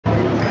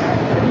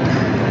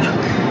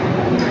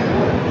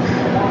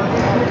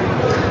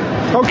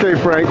Okay,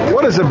 Frank,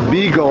 what does a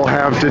Beagle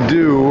have to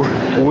do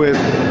with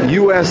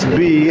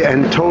USB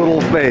and total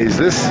phase?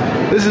 This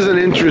is an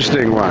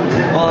interesting one.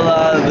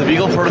 Well, the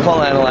Beagle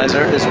Protocol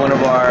Analyzer is one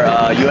of our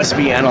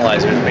USB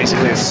analyzers.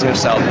 Basically, it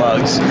sniffs out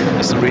bugs.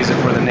 That's the reason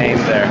for the name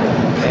there.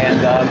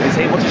 And it's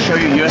able to show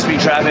you USB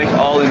traffic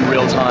all in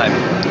real time.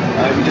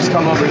 If you just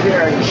come over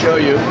here, I can show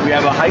you. We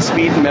have a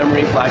high-speed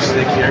memory flash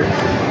stick here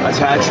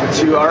attached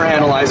to our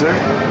analyzer,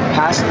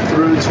 passed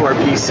through to our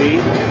PC,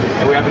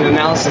 and we have an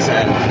analysis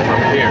end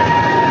from here.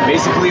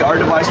 Basically, our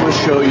device will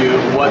show you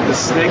what the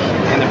stick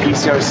and the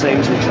PC are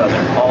saying to each other,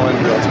 all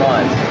in real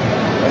time.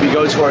 If you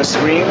go to our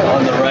screen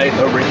on the right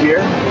over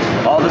here,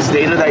 all this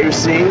data that you're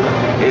seeing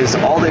is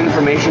all the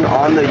information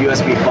on the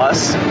USB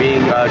bus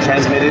being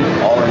transmitted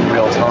all in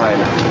real time.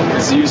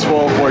 It's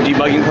useful for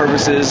debugging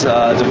purposes,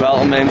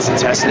 development, and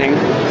testing.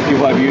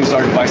 People have used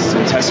our devices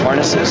in test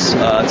harnesses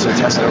to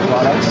test their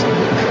products.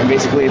 And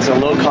basically, it's a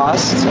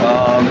low-cost,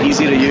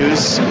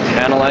 easy-to-use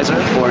analyzer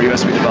for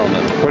USB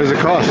development. What does it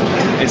cost?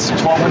 It's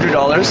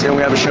 $1,200, and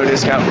we have a show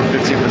discount for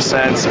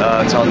 50%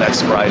 until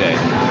next Friday.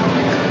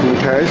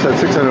 Okay, so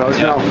that's $600.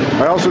 Yeah. Now,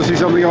 I also see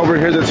something over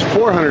here that's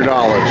 $400.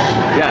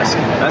 Yes.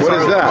 What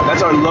is that?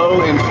 That's our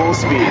low and full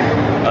speed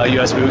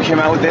USB. We came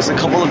out with this a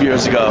couple of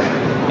years ago,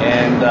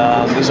 and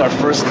this is our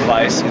first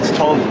device. It's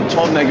 12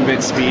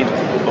 megabit speed,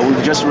 but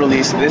we've just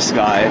released this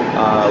guy,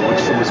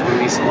 which was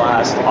released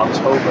last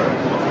October.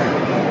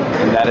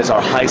 And that is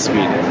our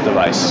high-speed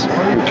device.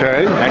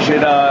 Okay. I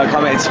should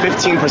comment, it's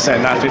 15%,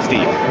 not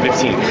 50.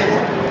 15.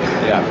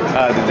 Yeah,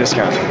 the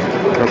discount.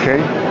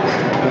 Okay.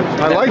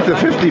 I like the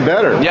 50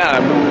 better. Yeah,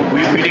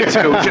 we do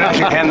too. We should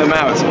actually hand them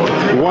out.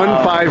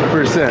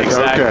 15%.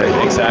 Exactly,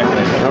 Okay.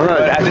 Exactly. All right.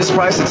 But at this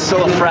price, it's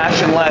still a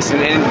fraction less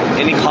than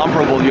any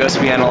comparable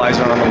USB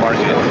analyzer on the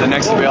market. The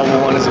next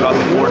available one is about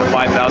the $4,000 to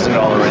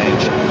 $5,000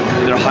 range.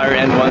 There are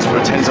higher-end ones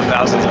for tens of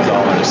thousands of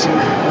dollars.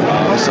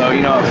 So,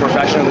 you know, for a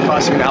fraction of the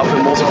cost, you can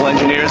outfit multiple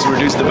engineers,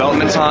 reduce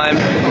development time,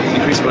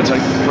 increase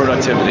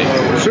productivity.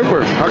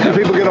 Super. How can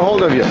people get a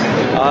hold of you?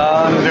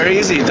 Very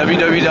easy.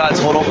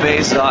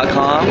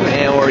 www.totalphase.com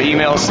or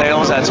email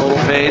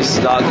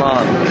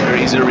sales@totalphase.com.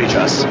 Very easy to reach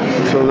us.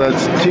 So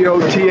that's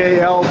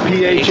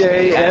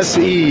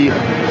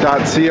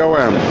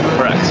TOTALPHASE.com.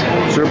 Correct.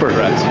 Super.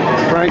 Correct.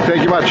 Frank,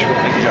 thank you much.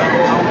 Thank you, John.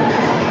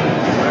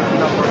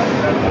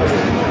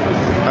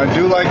 I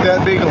do like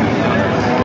that Beagle.